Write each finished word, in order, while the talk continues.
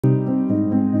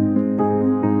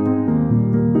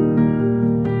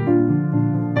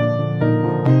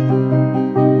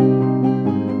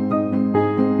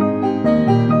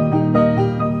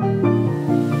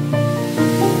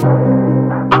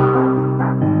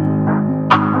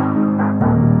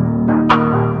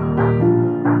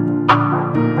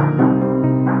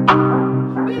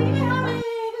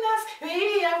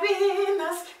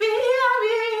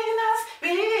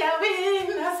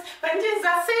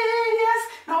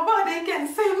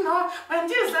When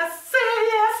Jesus says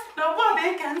yes,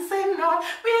 nobody can say no.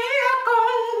 We are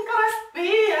conquerors,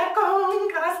 we are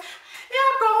conquerors. We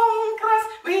are conquerors,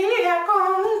 we are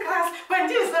conquerors. When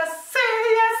Jesus says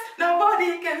yes,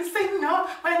 nobody can say no.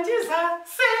 When Jesus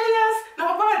says yes,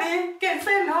 nobody can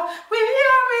say no. We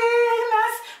are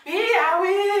winners, we are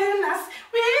winners,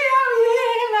 we are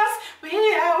winners, we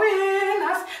are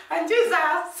winners. When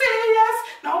Jesus says yes,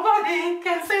 nobody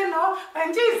can say no.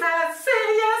 When Jesus says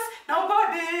yes,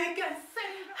 nobody can say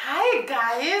no. Hi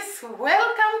guys,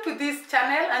 welcome to this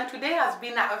channel, and today has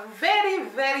been a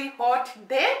very hot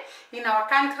day in our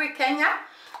country, Kenya.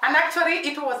 And actually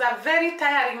it was a very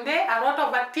tiring day, a lot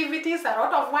of activities, a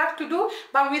lot of work to do,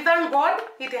 but we thank God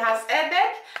it has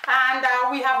ended, and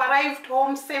we have arrived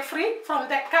home safely from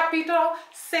the capital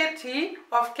city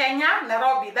of Kenya,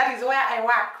 Nairobi. That is where I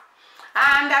work.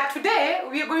 And today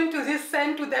we are going to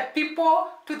listen to the people,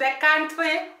 to the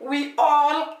country we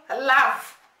all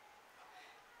love.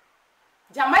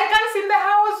 Jamaicans in the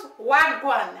house,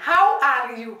 Wagwan, how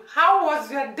are you? How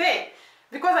was your day?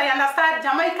 Because I understand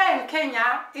Jamaica and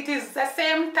Kenya, it is the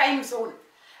same time zone.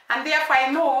 And therefore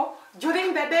I know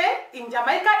during the day in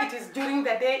Jamaica, it is during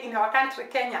the day in our country,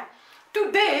 Kenya.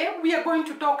 Today we are going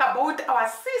to talk about our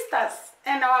sisters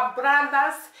and our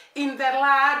brothers in the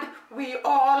land we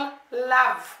all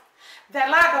love, the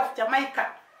land of Jamaica.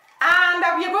 And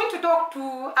we are going to talk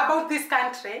about this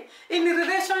country in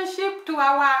relationship to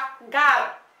our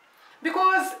girl.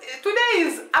 Because today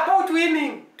is about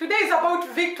winning. Today is about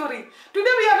victory. Today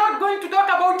we are not going to talk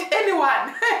about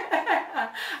anyone.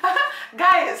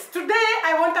 Guys, today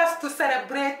I want us to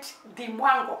celebrate Dee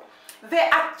Mwango. The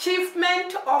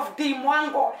achievement of Dee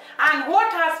Mwango and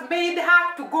what has made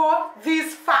her to go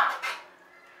this far.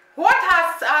 What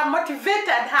has motivated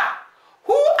her?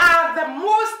 Who are the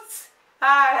most,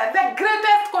 the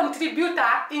greatest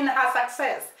contributor in her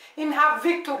success, in her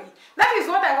victory? That is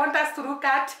what I want us to look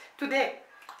at today.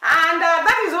 And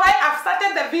that is why I've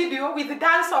started the video with the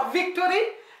dance of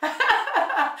victory.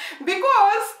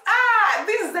 Because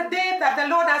this is the day that the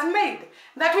Lord has made,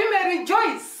 that we may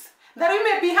rejoice, that we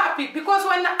may be happy. Because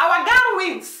when our girl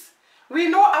wins, we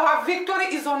know our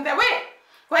victory is on the way.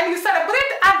 When you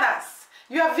celebrate others,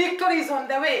 your victory is on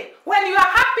the way. When you are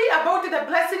happy about the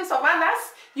blessings of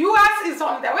others, yours is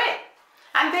on the way.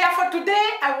 And therefore today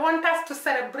I want us to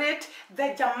celebrate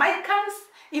the Jamaicans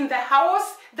in the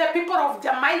house, the people of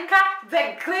Jamaica,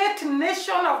 the great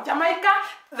nation of Jamaica,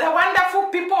 the wonderful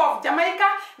people of Jamaica,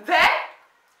 the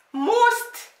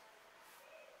most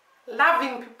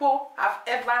loving people I've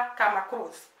ever come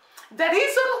across. The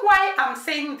reason why I'm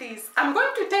saying this, I'm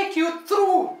going to take you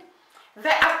through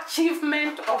the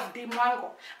achievement of Dee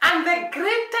Mwango. And the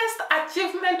greatest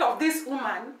achievement of this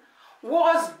woman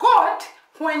was God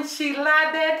when she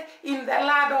landed in the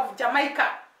land of Jamaica.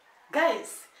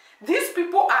 Guys, these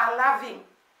people are loving.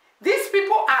 These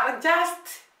people are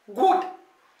just good.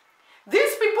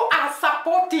 These people are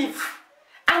supportive.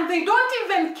 And they don't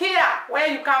even care where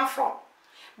you come from.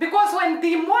 Because when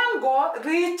Dee Mwango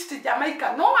reached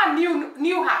Jamaica, no one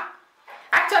knew her.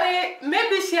 Actually,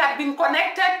 maybe she had been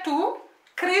connected to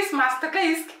Chris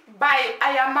Masterclisk by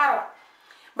R.A.M.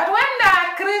 But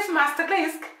when Chris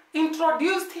Masterclisk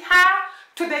introduced her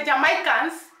to the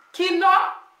Jamaicans, Kino,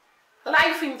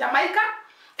 Life in Jamaica,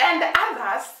 and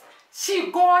others,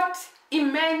 she got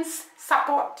immense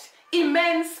support,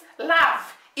 immense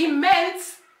love,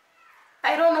 immense,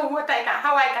 I don't know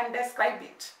how I can describe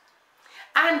it.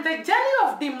 And the journey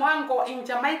of Dee Mwango in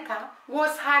Jamaica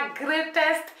was her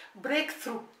greatest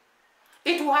breakthrough.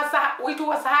 It was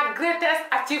her greatest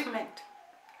achievement.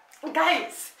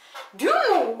 Guys, do you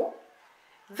know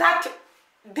that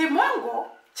Dee Mwango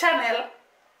channel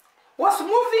was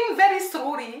moving very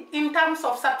slowly in terms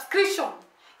of subscription,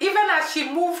 even as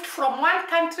she moved from one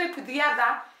country to the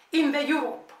other in the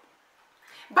Europe.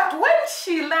 But when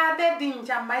she landed in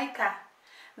Jamaica,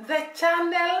 the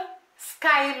channel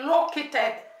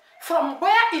skyrocketed from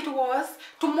where it was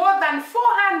to more than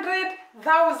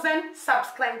 400,000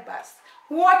 subscribers.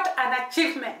 What an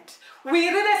achievement. We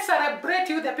really celebrate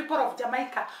you, the people of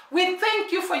Jamaica. We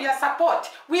thank you for your support.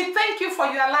 We thank you for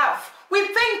your love. We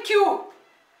thank you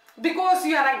because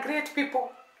you are a great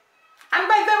people. And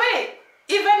by the way,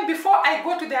 even before I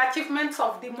go to the achievements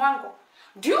of Dee Mwango,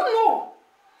 do you know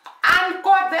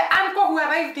the uncle who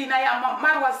arrived in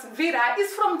Marwa's villa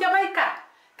is from Jamaica?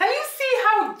 Can you see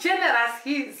how generous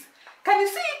he is? Can you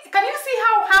see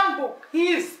how humble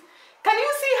he is? Can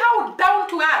you see how down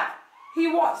to earth he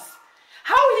was?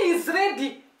 How he is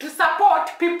ready to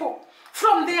support people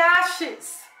from the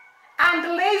ashes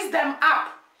and raise them up.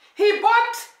 He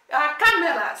bought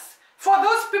cameras for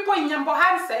those people in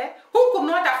Nyambohanse who could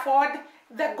not afford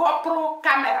the GoPro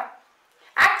camera.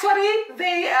 Actually,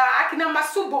 they, Akina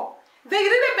Masubo, they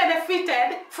really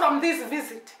benefited from this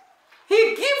visit.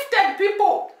 He gifted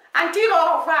people until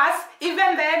all of us,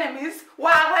 even the enemies, were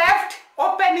left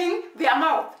opening their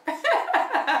mouth.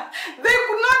 They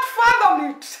could not fathom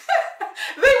it.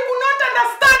 They could not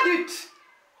understand it.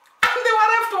 And they were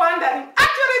left wondering.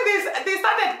 Actually, they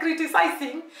started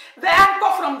criticizing the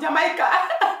uncle from Jamaica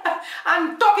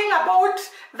and talking about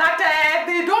that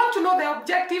they don't know the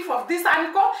objective of this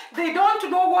uncle. They don't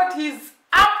know what he's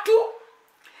up to.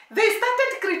 They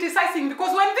started criticizing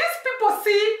because when these people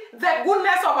see the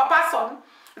goodness of a person,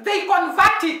 they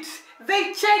convert it,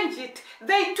 they change it,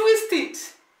 they twist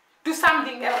it to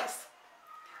something else.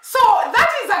 So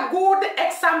that is a good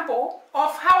example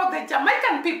of how the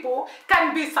Jamaican people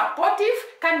can be supportive,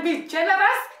 can be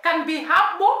generous, can be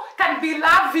humble, can be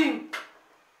loving.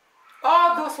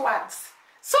 All those words.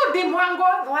 So Dee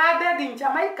Mwango landed in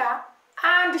Jamaica,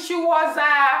 and she was,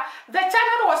 the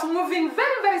channel was moving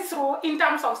very, very slow in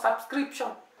terms of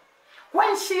subscription.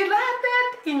 When she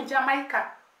landed in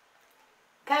Jamaica,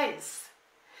 guys,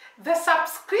 the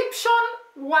subscription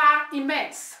were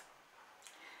immense.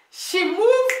 She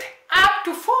moved up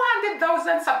to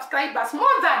 400,000 subscribers,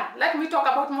 more than, let me talk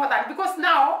about more than, because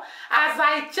now, as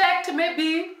I checked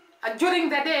maybe during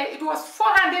the day, it was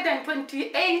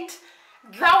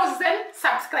 428,000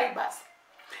 subscribers.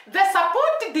 The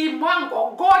support Dee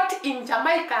Mwango got in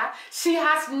Jamaica, she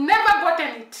has never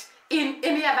gotten it in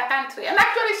any other country. And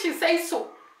actually she says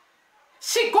so.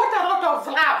 She got a lot of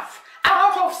love, a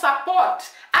lot of support,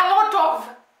 a lot of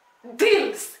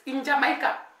deals in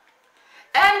Jamaica.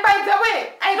 And by the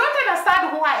way, I don't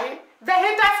understand why the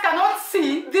haters cannot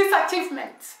see these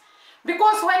achievements.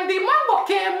 Because when Dee Mwango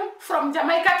came from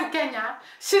Jamaica to Kenya,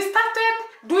 she started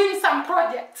doing some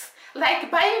projects, like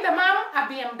buying the mom a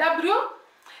BMW,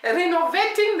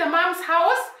 renovating the mom's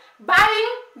house,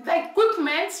 buying the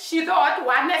equipment she thought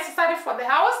were necessary for the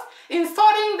house,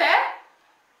 installing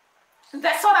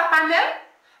the solar panel,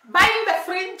 buying the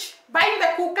fridge, buying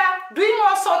the cooker, doing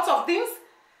all sorts of things.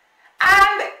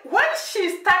 And when she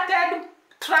started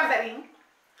traveling,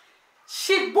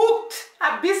 she booked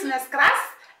a business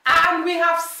class, and we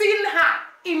have seen her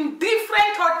in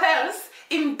different hotels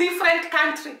in different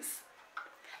countries.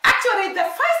 Actually, the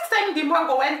first time Dee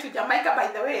Mwango went to Jamaica, by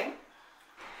the way,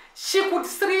 she could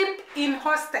sleep in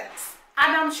hostels.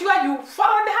 And I'm sure you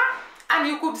followed her, and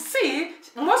you could see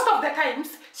most of the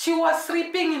times she was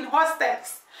sleeping in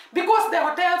hostels because the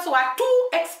hotels were too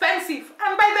expensive.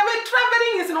 And by the way,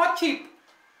 traveling is not cheap.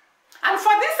 And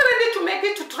for this lady to make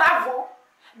it to travel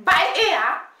by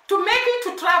air, to make it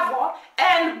to travel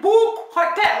and book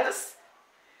hotels,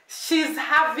 she's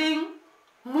having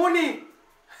money,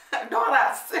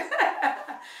 dollars.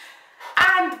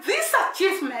 And this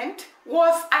achievement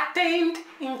was attained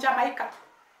in Jamaica.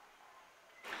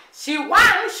 She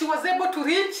was able to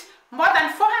reach more than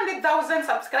 400,000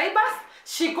 subscribers.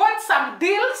 She got some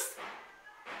deals.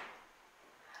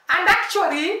 And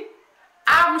actually,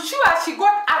 I'm sure she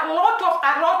got a lot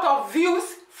of views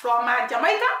from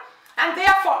Jamaica, and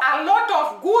therefore a lot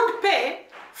of good pay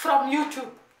from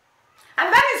YouTube.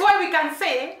 And that is why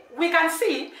we can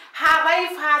see her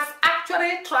life has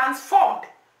actually transformed.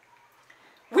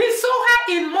 We saw her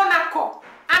in Monaco,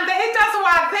 and the haters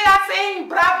were there saying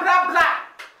blah, blah, blah.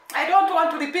 I don't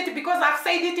want to repeat it because I've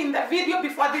said it in the video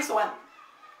before this one.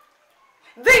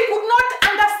 They could not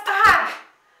understand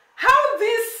how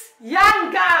this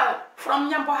young girl from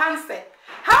Nyambohanse,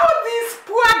 how this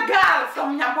poor girl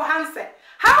from Nyambohanse,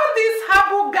 how this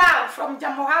humble girl from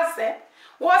Nyambohanse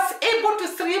was able to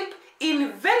sleep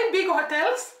in very big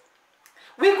hotels.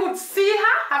 We could see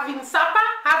her having supper,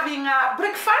 having a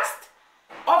breakfast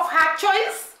of her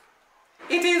choice.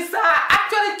 It is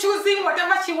actually choosing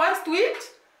whatever she wants to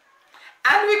eat.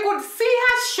 And we could see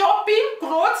her shopping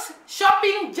clothes,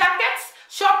 shopping jackets,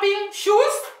 shopping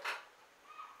shoes,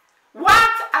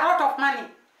 worth a lot of money.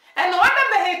 And no wonder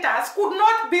the haters could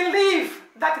not believe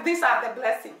that these are the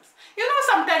blessings. You know,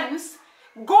 sometimes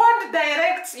God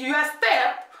directs your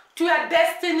step to your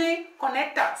destiny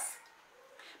connectors.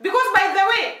 Because by the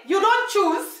way, you don't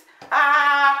choose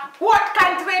what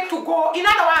country to go. In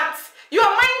other words, your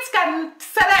minds can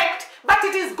select, but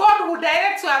it is God who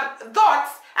directs your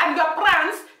thoughts and your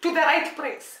plans to the right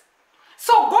place.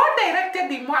 So God directed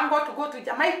Dee Mwango to go to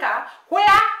Jamaica,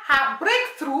 where her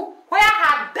breakthrough, where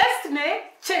her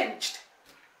destiny changed.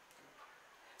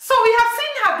 So we have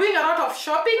seen her doing a lot of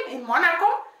shopping in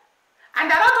Monaco,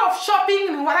 and a lot of shopping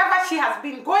in wherever she has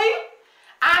been going.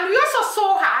 And we also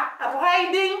saw her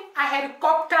riding a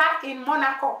helicopter in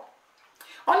Monaco.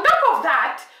 On top of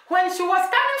that, when she was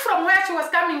coming from where she was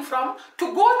coming from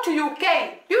to go to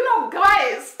UK, you know,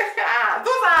 guys,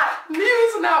 those are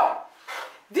news now.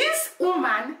 This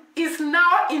woman is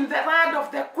now in the rad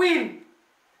of the Queen.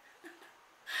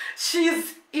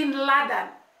 She's in London.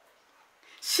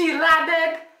 She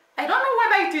landed, I don't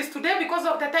know whether it is today because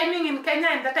of the timing in Kenya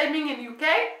and the timing in UK.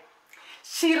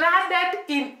 She landed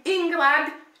in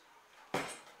England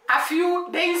a few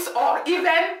days or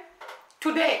even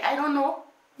today, I don't know,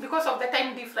 because of the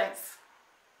time difference.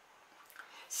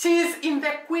 She's in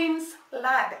the Queen's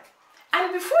Lad.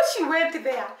 And before she went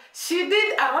there, she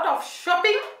did a lot of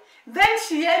shopping. Then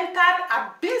she entered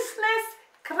a business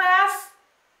class.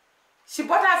 She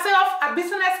bought herself a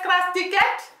business class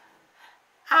ticket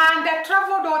and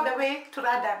traveled all the way to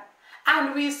London.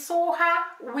 And we saw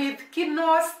her with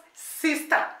Kino's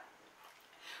sister.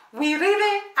 We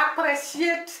really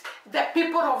appreciate the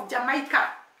people of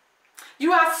Jamaica.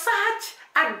 You are such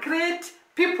a great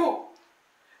people.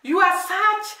 You are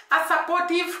such a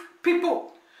supportive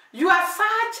people. You are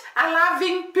such a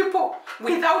loving people,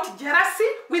 without jealousy,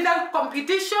 without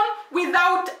competition,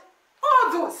 without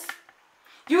all those.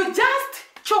 You just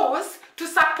chose to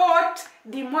support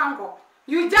Dee Mwango.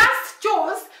 You just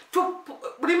chose to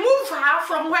remove her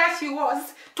from where she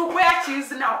was to where she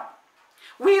is now.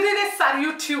 We really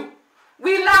salute you.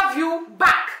 We love you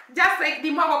back. Just like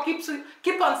Dee Mwango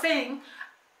keep on saying,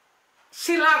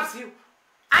 she loves you.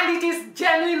 And it is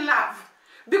genuine love.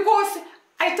 Because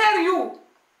I tell you,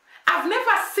 I've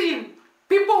never seen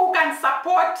people who can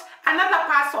support another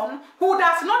person who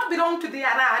does not belong to their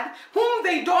rad, whom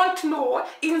they don't know,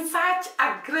 in such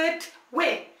a great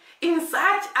way, in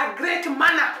such a great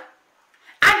manner.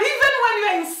 And even when you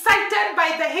are incited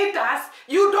by the haters,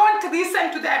 you don't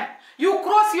listen to them. You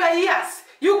cross your ears,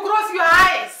 you cross your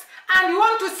eyes, and you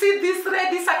want to see this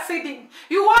lady succeeding.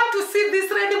 You want to see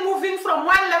this lady moving from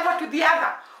one level to the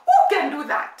other. Who can do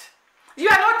that? You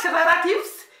are not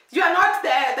relatives. You are not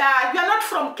you are not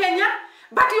from Kenya,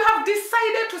 but you have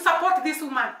decided to support this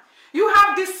woman. You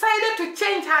have decided to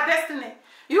change her destiny.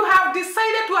 You have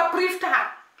decided to uplift her.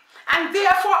 And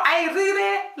therefore, I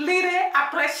really, really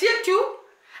appreciate you.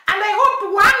 And I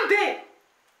hope one day,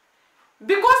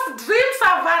 because dreams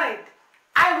are varied,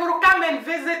 I will come and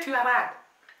visit your rad.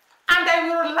 And I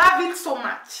will love it so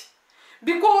much.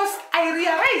 Because I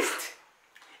realized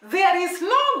there is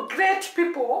no great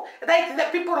people like the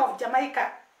people of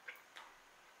Jamaica.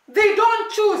 They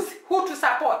don't choose who to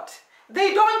support.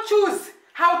 They don't choose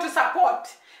how to support.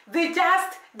 They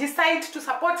just decide to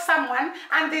support someone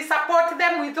and they support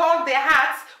them with all their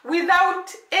hearts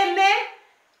without any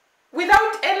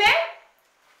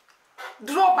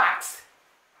drawbacks,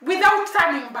 without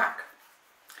turning back.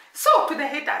 So to the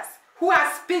haters who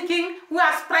are speaking, who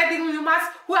are spreading rumors,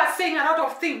 who are saying a lot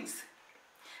of things,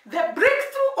 the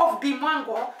breakthrough of Dee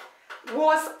Mwango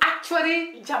was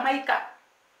actually Jamaica.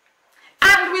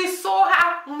 And we saw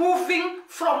her moving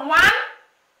from one,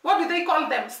 what do they call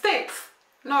them? States.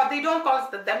 No, they don't call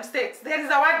them states. There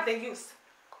is a word they use.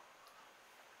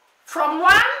 From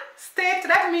one state,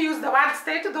 let me use the word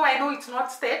state, though I know it's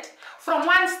not state, from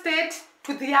one state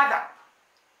to the other.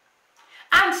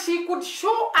 And she could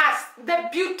show us the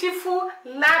beautiful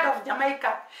land of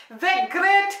Jamaica, the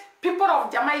great people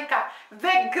of Jamaica,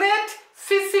 the great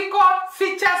physical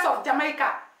features of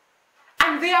Jamaica.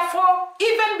 And therefore,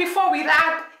 even before we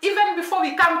rad, even before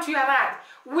we come to your rad,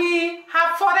 we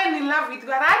have fallen in love with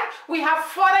your rad, we have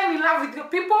fallen in love with your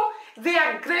people. They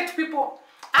are great people.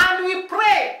 And we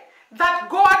pray that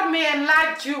God may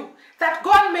enlarge you, that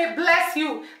God may bless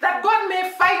you, that God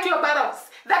may fight your battles,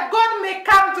 that God may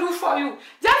come through for you.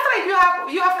 Just like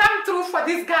you have come through for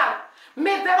this girl.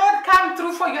 May the Lord come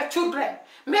through for your children.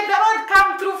 May the Lord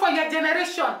come through for your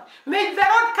generation. May the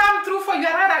Lord come through for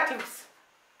your relatives.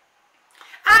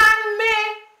 And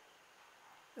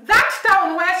may that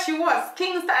town where she was,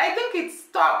 I think it's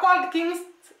called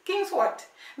Kingswood.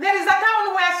 There is a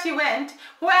town where she went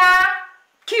where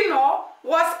Kino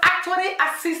was actually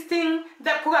assisting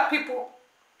the poor people.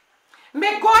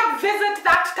 May God visit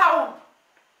that town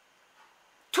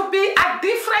to be a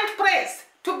different place,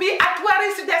 to be a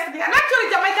tourist destiny. And actually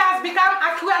Jamaica has become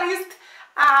a tourist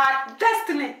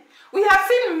destiny. We have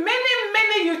seen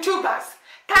many YouTubers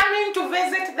coming to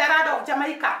visit the land of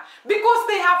Jamaica because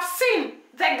they have seen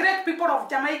the great people of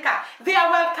Jamaica. They are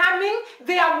welcoming,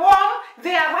 they are warm,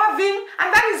 they are loving,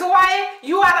 and that is why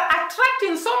you are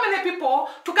attracting so many people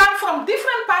to come from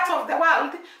different parts of the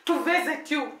world to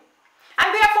visit you.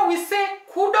 And therefore we say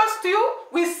kudos to you,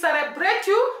 we celebrate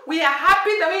you, we are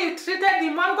happy the way you treated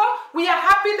Dee Mwango, we are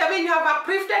happy the way you have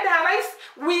uplifted her lives.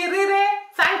 We really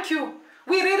thank you,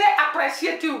 we really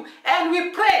appreciate you, and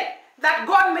we pray that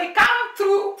God may come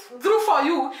through for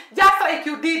you, just like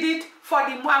you did it for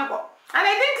Dee Mwango. And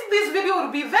I think this video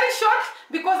will be very short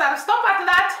because I'll stop at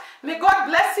that. May God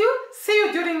bless you. See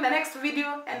you during the next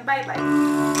video, and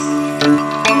bye-bye.